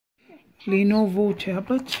Lenovo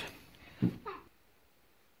tablet.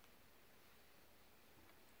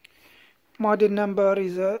 Model number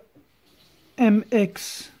is a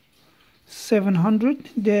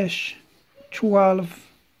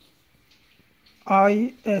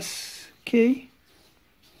MX700-12ISK.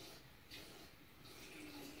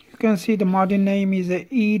 You can see the model name is a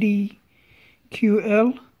EDQL.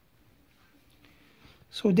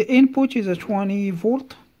 So the input is a 20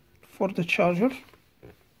 volt for the charger.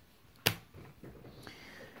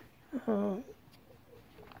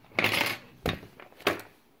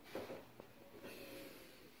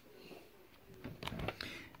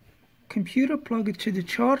 Computer plug it to the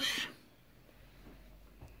charge.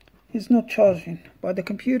 It's not charging, but the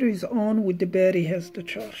computer is on with the battery has the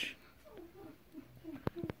charge.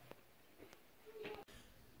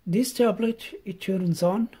 This tablet, it turns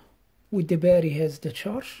on with the battery has the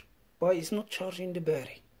charge, but it's not charging the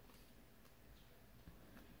battery.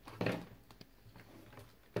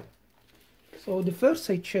 So the first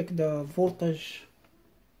I check the voltage.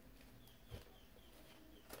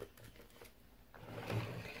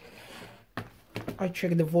 I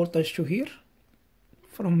check the voltage to here.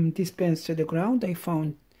 From this pins to the ground, I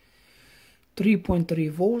found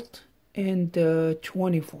 3.3 volt and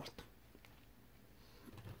 20 volt.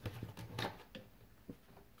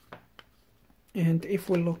 And if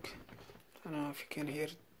we look, I don't know if you can hear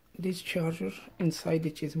this charger inside,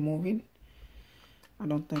 it is moving. I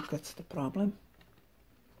don't think that's the problem.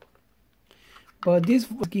 But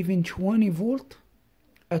this was giving 20 volt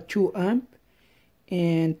at 2 amp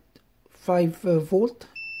and 5 volt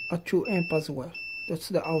at 2 amp as well. That's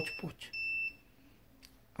the output.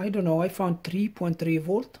 I don't know, I found 3.3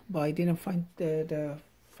 volt, but I didn't find the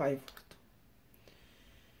 5 volt.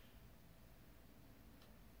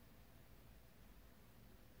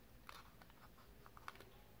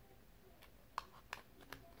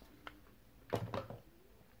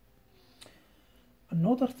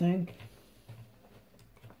 Another thing,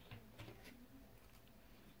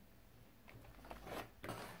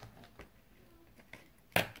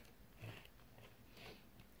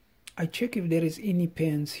 I check if there is any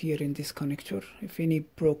pins here in this connector, if any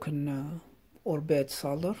broken or bad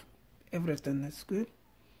solder. Everything is good.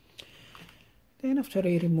 Then after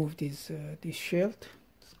I remove this shield,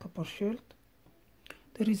 this copper shield,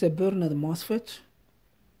 there is a burned MOSFET,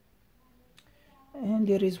 and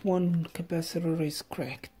there is one capacitor is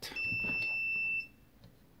cracked.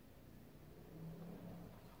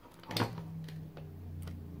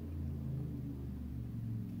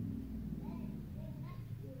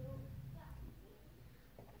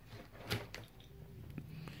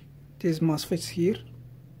 This MOSFET's here.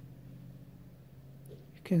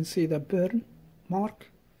 You can see the burn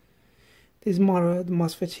mark. This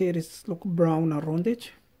MOSFET here is look brown around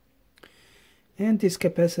it. And this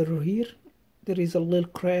capacitor here, there is a little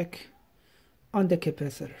crack on the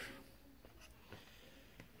capacitor.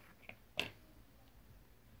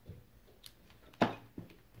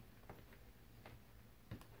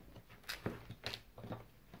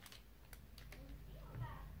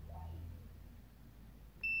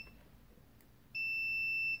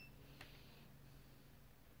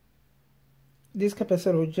 This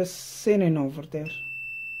capacitor was just sitting over there,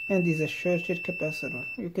 and is a shorted capacitor.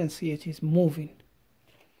 You can see it is moving.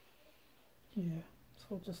 Yeah,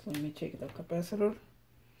 so just let me check the capacitor,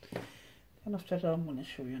 and after that I'm going to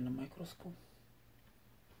show you on the microscope.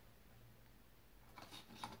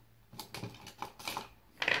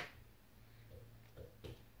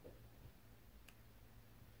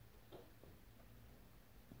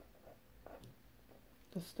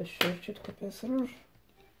 That's the shorted capacitor.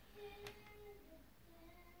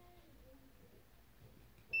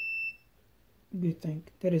 Good thing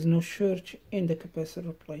there is no short in the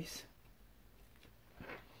capacitor place.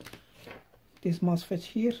 This MOSFET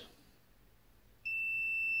here,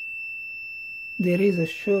 there is a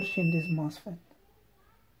short in this MOSFET.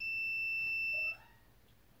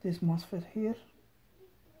 This MOSFET here,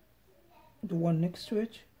 the one next to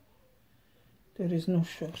it, there is no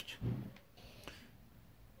short.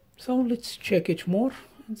 So let's check it more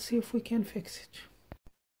and see if we can fix it.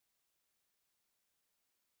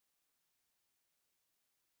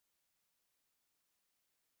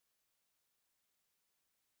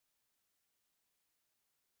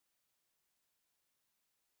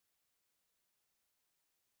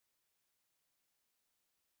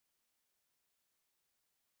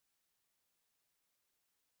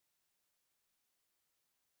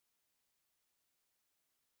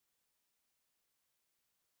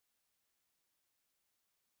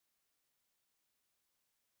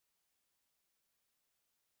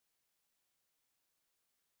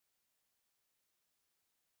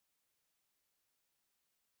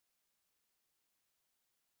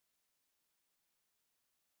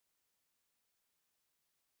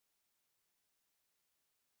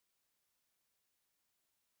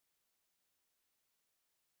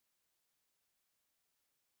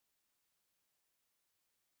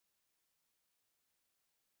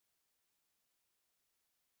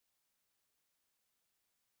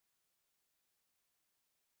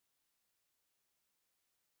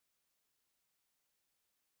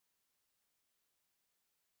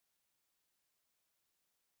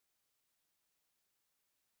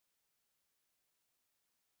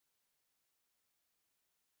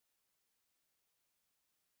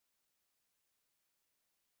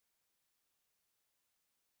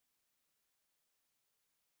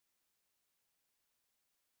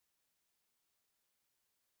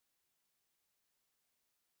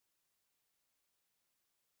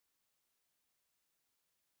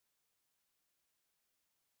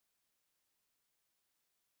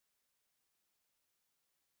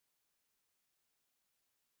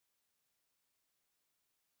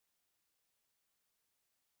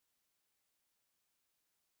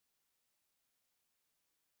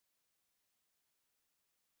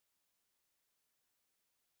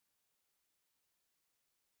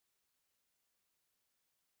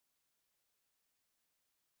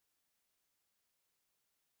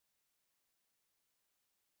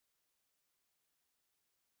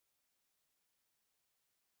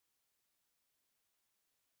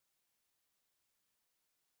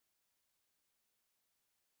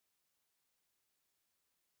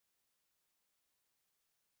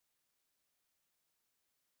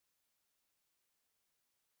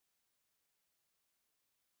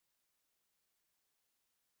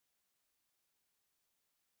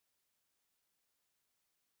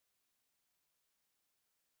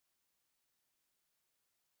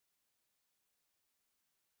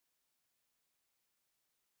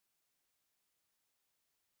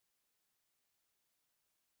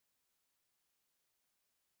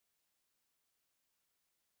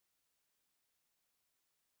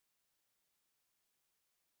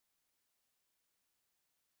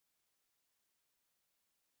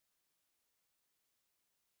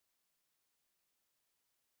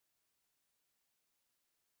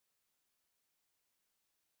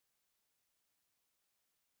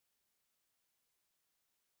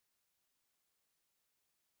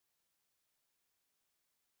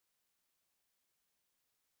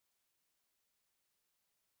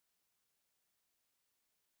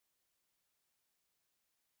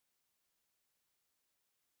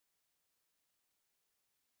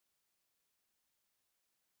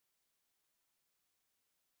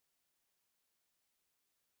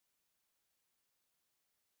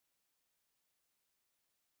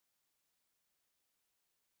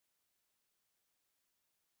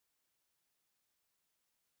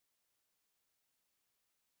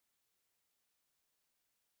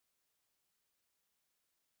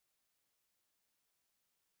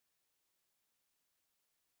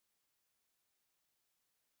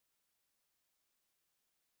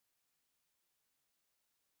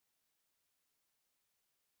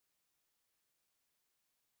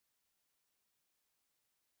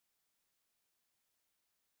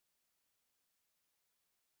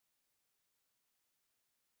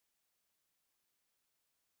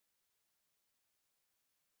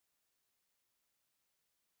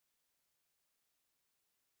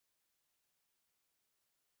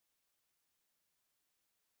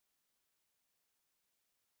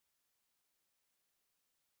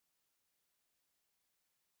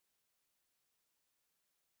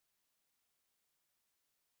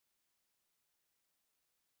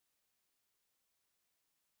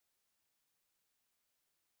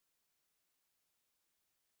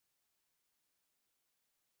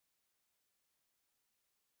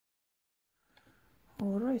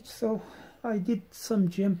 Alright, so I did some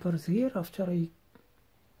jumpers here after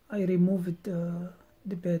I removed the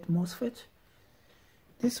bad MOSFET.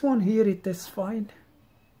 This one here, it is fine,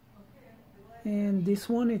 and this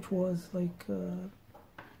one, it was like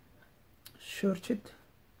shorted.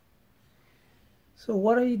 So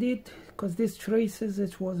what I did, because this traces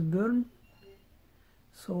it was burned,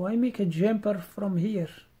 so I make a jumper from here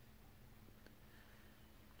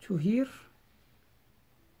to here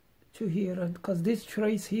to here, and because this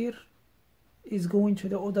trace here is going to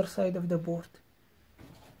the other side of the board,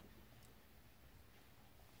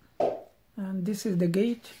 and this is the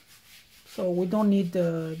gate, so we don't need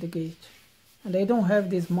the gate, and I don't have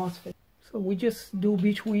this MOSFET, so we just do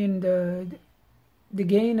between the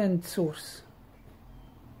gain and source.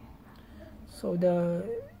 So the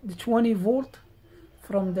 20 volt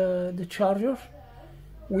from the charger,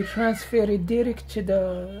 we transfer it direct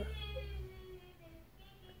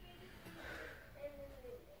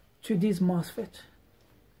to this MOSFET,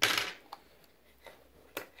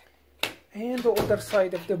 and the other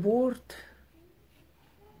side of the board.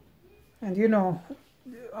 And you know,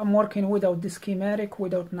 I'm working without the schematic,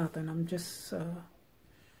 without nothing. I'm just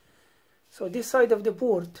so this side of the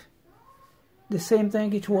board, the same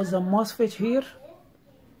thing. It was a MOSFET here,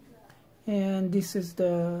 and this is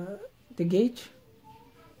the gate.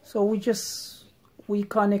 So we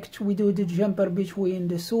connect, we do the jumper between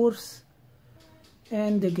the source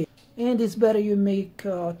and the gate. And it's better you make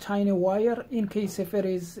a tiny wire in case if there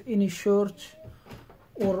is any short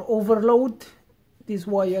or overload, this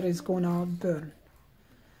wire is gonna burn.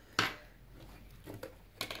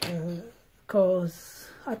 Because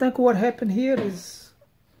I think what happened here is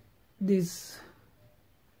this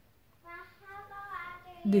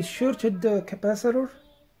shorted the capacitor.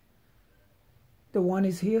 The one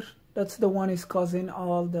is here, that's the one is causing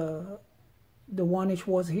all the one which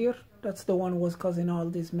was here, that's the one was causing all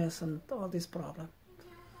this mess and all this problem.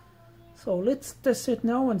 So let's test it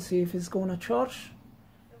now and see if it's gonna charge,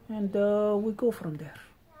 and we go from there.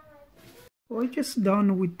 So I just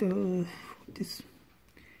done with this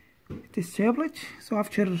tablet. So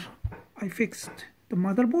after I fixed the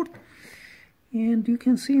motherboard, and you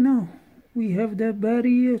can see now we have the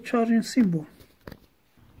battery charging symbol.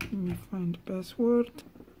 Let me find the password.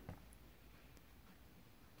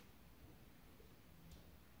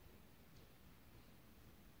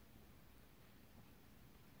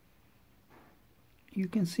 You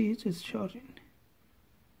can see it is charging.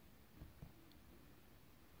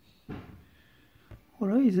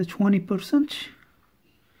 Alright, it's at 20%.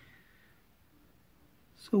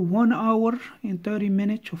 So 1 hour and 30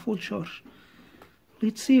 minutes to full charge.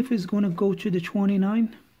 Let's see if it's gonna go to the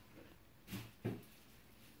 29.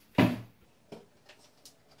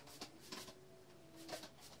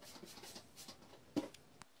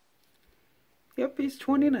 Yep, it's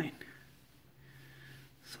 29.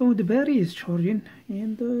 So the battery is charging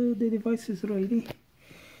and the device is ready.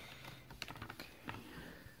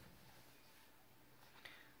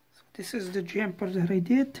 So this is the jumper that I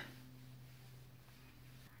did.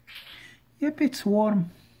 Yep, it's warm.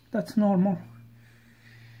 That's normal.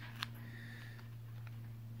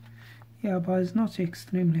 Yeah, but it's not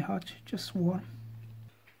extremely hot, just warm.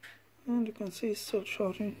 And you can see it's still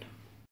charging.